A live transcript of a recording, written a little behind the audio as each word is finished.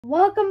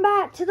Welcome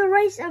back to the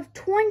race of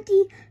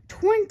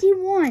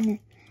 2021,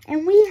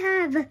 and we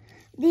have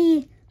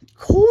the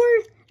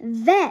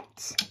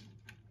Corvette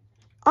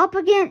up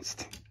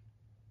against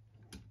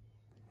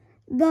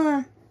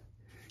the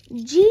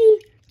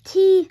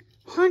GT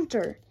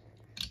Hunter.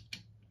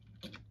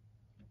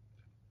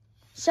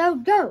 So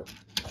go,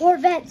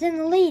 Corvette's in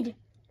the lead.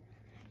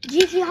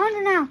 GT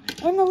Hunter now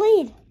in the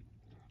lead.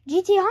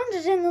 GT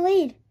Hunter's in the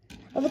lead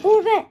of the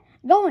Corvette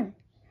going.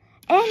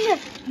 And the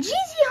GT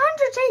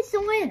Hunter takes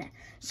the win.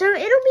 So it'll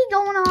be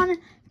going on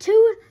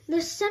to the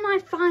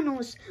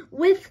semifinals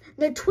with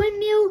the Twin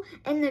Mule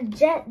and the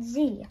Jet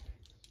Z.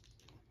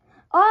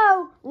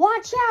 Oh,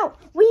 watch out.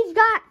 We've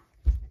got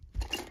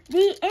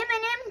the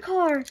Eminem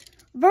car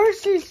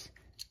versus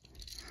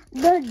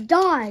the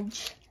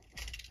Doge.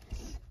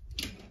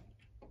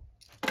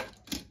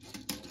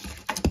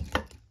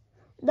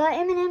 The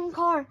Eminem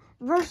car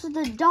versus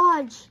the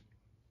Doge.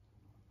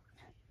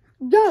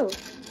 Go,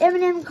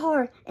 Eminem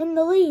car in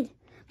the lead,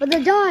 but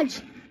the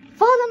Doge,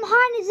 follow them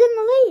behind, is in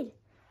the lead.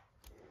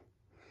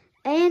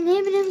 And the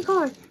Eminem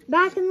car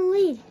back in the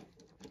lead.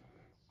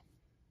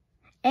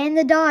 And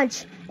the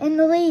Doge in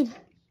the lead.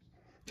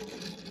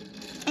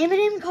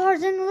 Eminem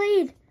car's in the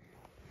lead.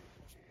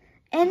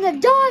 And the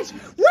Doge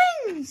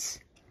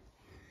wins!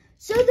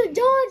 So the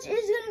Doge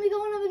is going to be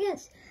going up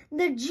against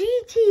the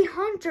GT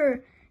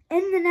Hunter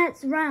in the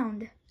next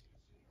round.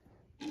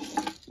 The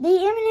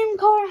Eminem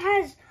car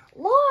has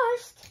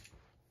lost,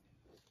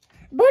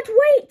 but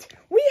wait,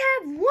 we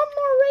have one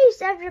more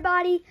race,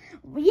 everybody.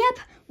 Yep,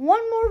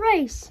 one more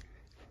race.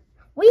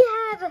 We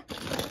have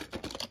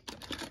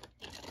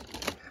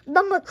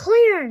the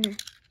McLaren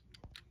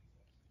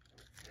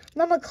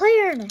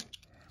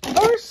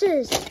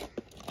versus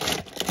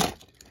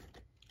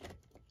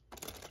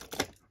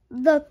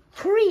the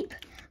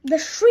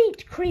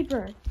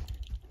StreetCreeper.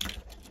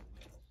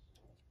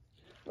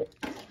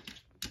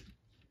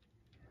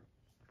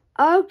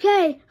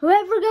 Okay,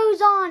 whoever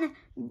goes on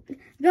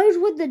goes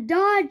with the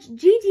Dodge,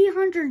 GT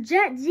Hunter,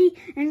 Jet Z,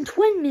 and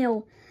Twin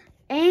Mule.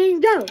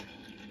 And go.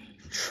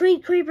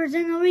 StreetCreeper's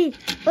in the lead,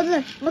 but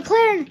the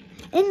McLaren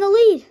in the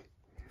lead.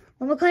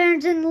 The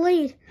McLaren's in the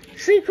lead.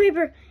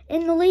 StreetCreeper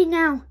in the lead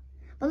now.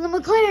 But the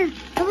McLaren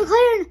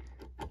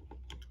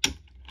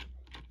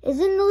is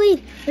in the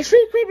lead. The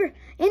StreetCreeper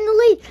in the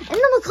lead, and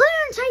the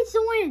McLaren takes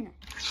the win.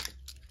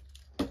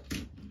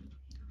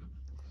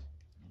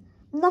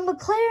 The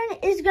McLaren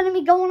is going to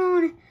be going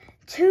on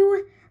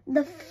to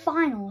the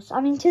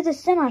to the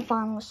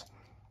semifinals.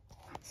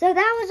 So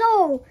that was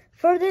all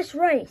for this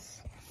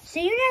race.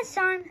 See you next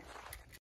time.